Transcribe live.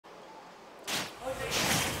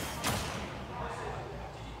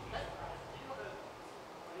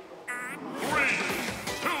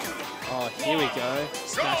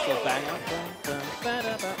banger.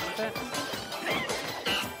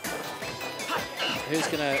 Who's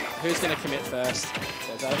gonna commit first?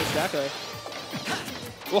 So that was Jacko.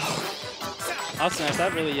 Whoa. Up smash,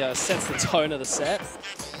 that really sets the tone of the set.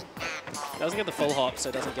 Doesn't get the full hop, so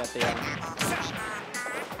it doesn't get the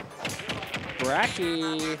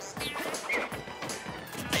Bracky.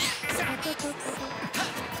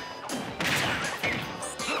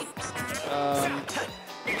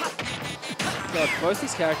 God, both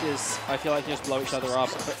these characters, I feel like, just blow each other up,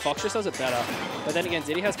 but Fox just does it better. But then again,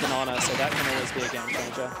 Diddy has banana, so that can always be a game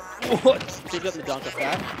changer. What? If he got the dunk of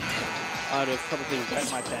that, I'd have probably wet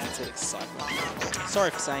my pants with excitement.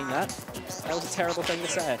 Sorry for saying that. That was a terrible thing to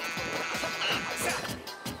say.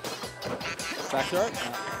 Back throw? No.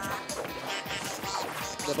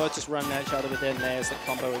 They're both just running at each other with their nairs that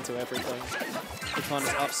combo into everything. Icon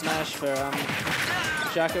is up smash for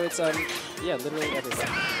Jacko. It's yeah, literally everything.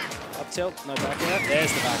 Up tilt, no back air.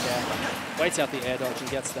 There's the back air. Waits out the air dodge and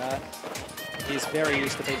gets that. He's very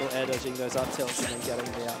used to people air dodging those up tilts and then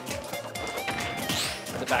getting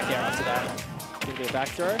the back air after that. Gonna be a back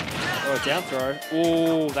throw or a down throw.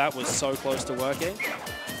 Oh, that was so close to working.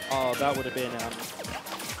 Oh, that would have been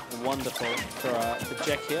wonderful for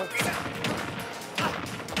Jack here.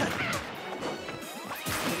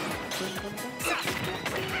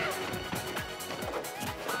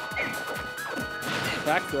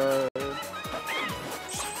 Back throw.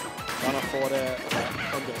 Run off forward air.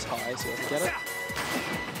 One goes high, so he doesn't get it.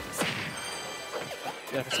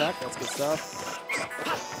 Get attack, that's good stuff.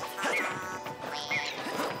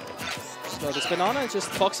 So this banana is just,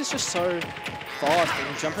 Fox is just so fast and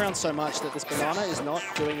can jump around so much that this banana is not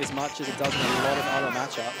doing as much as it does in a lot of other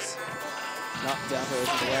matchups. Not down throw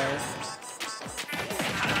into the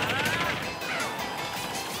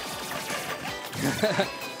way.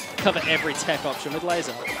 Cover every tech option with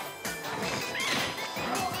laser.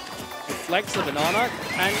 Deflects the banana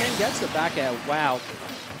and then gets the back air. Wow.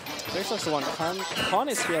 Very close to one. Con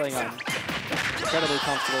is feeling incredibly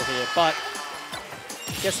comfortable here, but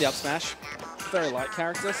gets the up smash. Very light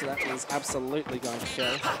character, so that is absolutely going to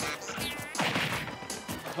kill.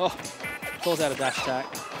 Oh, falls out of dash attack.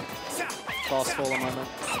 Fast fall a moment.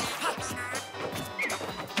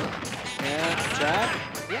 Yeah, jab.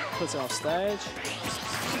 Yeah, puts it off stage.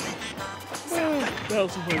 That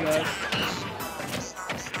was really bad.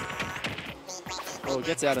 Oh,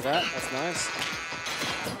 gets out of that. That's nice.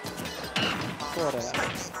 Forward out.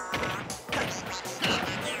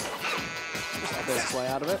 Just upbears his way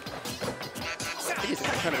out of it. I think he's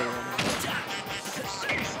incredibly wrong.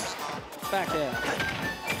 Back there.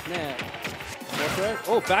 Now. Forward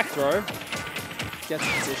throw. Oh, back throw. Gets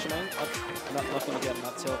positioning. Not going to get an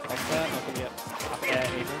up tilt off that. Not going to get up air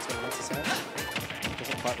even. So that's his head.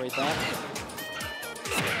 Doesn't quite read that.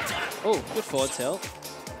 Oh, good forward tilt.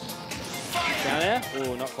 Down air?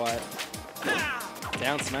 Oh, not quite.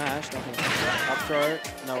 Down smash. Nothing. Up throw.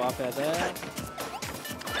 No up air there.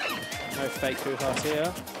 No fake hoo-has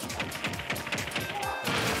here.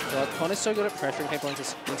 God, Con is so good at pressuring people into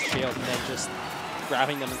shield and then just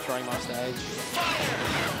grabbing them and throwing them off stage.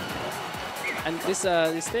 And this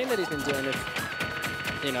thing that he's been doing of,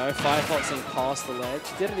 you know, firefoxing past the ledge.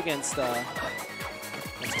 He did it against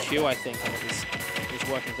Q, I think, and it was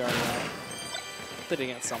working very well. Did it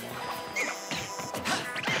against someone.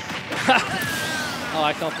 Oh,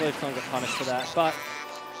 I can't believe Con got punished for that. But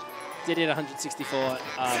did it 164.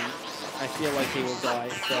 I feel like he will die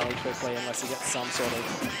fairly quickly unless he gets some sort of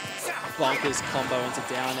bonkers combo into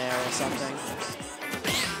down air or something.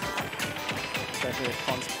 Especially if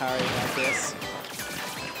Con's parrying like this.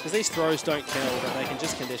 Because these throws don't kill, but they can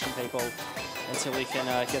just condition people until he can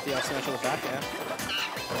get the up smash on the back air.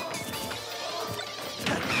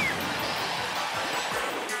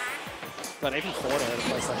 But even forward air at a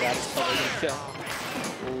place like that is probably going to kill.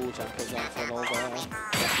 Ooh, Jacko jump for an all there.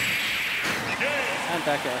 And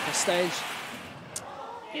back air for stage.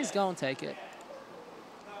 He's going to take it.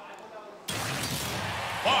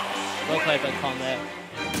 Well played by Con there.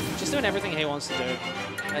 Just doing everything he wants to do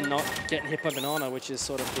and not getting hit by banana, which is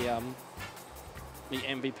sort of the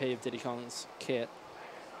MVP of Diddy Kong's kit.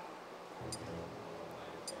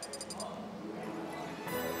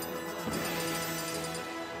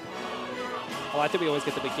 Oh, I think we always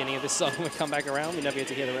get the beginning of this song when we come back around. We never get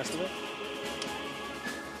to hear the rest of it.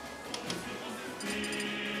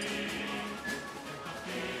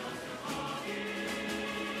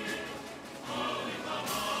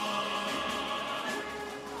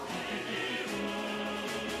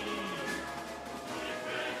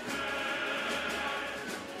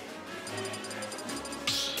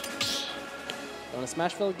 Want to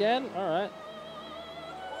Smashville again? All right.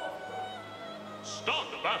 Start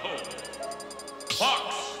the battle.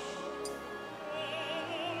 Fox.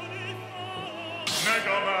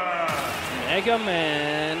 Mega Man. Mega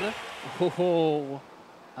Man. Oh,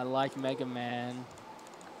 I like Mega Man.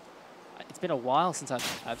 It's been a while since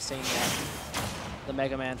I've seen the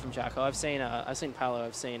Mega Man from Jacko. I've seen Palo,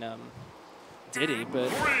 I've seen Diddy, but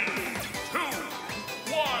 3, 2,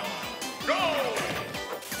 1, go!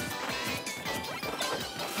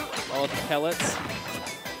 oh, the pellets.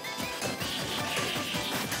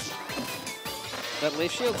 That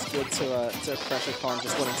leaf shield's good to pressure Con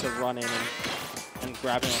just wanting to run in and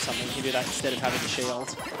grab him or something. You can do that instead of having the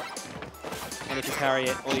shield. And if you parry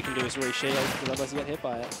it, all you can do is re-shield, because otherwise you get hit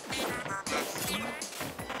by it.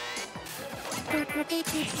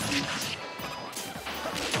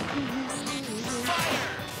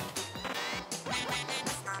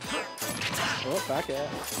 Oh, back air.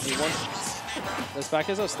 He wants... Those back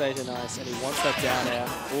airs off stage are nice, and he wants that down air.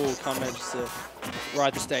 Oh, Con manages to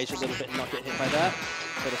ride the stage a little bit and not get hit by that.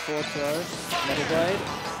 Got a forward throw. Metal Blade.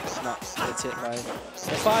 No, gets hit by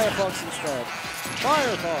the Firefox instead.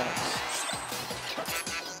 Firefox!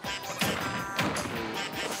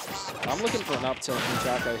 I'm looking for an up tilt from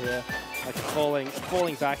Jacko here. Like a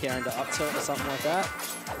falling back air into up tilt or something like that.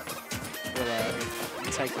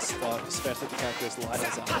 Will take the spot, especially if the character is light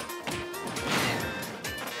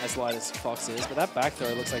as light as Fox is. But that back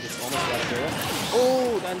throw looks like it's almost about to do it.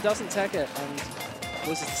 Oh, and doesn't tech it and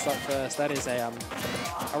loses the start first. That is a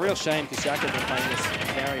real shame because Jacko has been playing this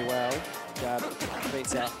very well. Jab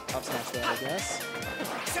beats out up smash there, I guess.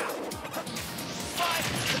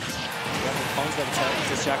 Con's got the tech.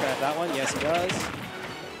 Does Jacko have that one? Yes, he does.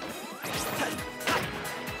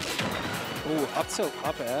 Ooh, up tilt,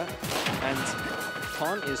 up air. And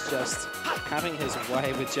Con is just having his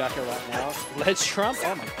way with Jacko right now. Ledge trump?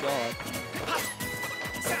 Oh my god.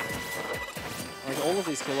 Like all of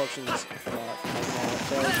these kill options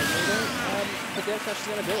the Death Crash is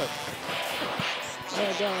going to do it.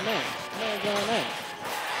 They're going in. They're going in.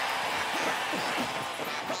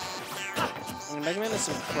 I mean, Mega Man has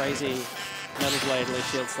some crazy Metal Blade leaf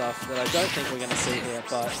shield stuff that I don't think we're going to see here,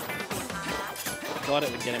 but thought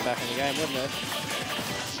it would get him back in the game, wouldn't it?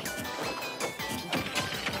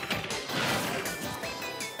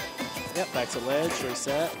 Yep, back to ledge,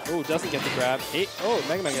 reset. Oh, doesn't get the grab. Oh,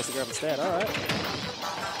 Mega Man gets the grab instead, alright.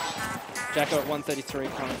 Jacko at 133,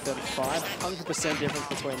 Con at 35. 100% difference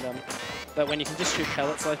between them. But when you can just shoot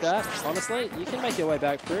pellets like that, honestly, you can make your way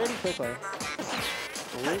back pretty quickly.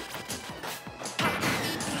 Ooh.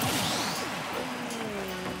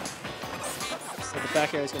 So the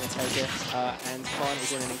back air is going to take it, and Con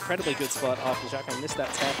is in an incredibly good spot after Jacko missed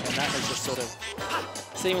that tap, and that has just sort of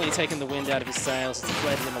seemingly taken the wind out of his sails. It's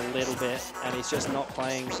deflated him a little bit, and he's just not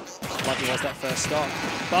playing like he was that first stop.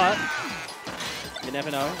 But you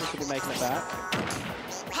never know, he could be making it back.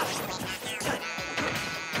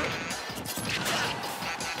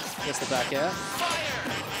 Gets the back air.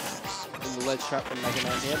 In the ledge trap from Mega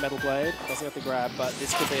Man here. Metal Blade doesn't get the grab, but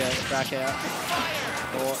this could be a back air.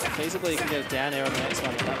 Or feasibly you can get a down air on the next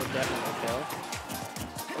one, and that would definitely kill.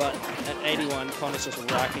 But at 81, Con is just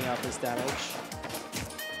racking up his damage.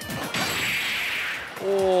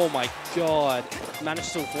 Oh my god.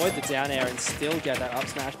 Managed to avoid the down air and still get that up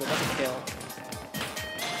smash, but doesn't kill.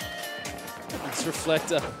 It's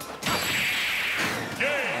Reflector.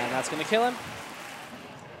 And that's going to kill him.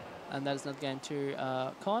 And that is another game to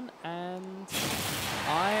Con. And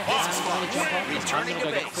I am going to jump off. I'm going to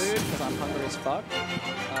go get food because I'm hungry as fuck.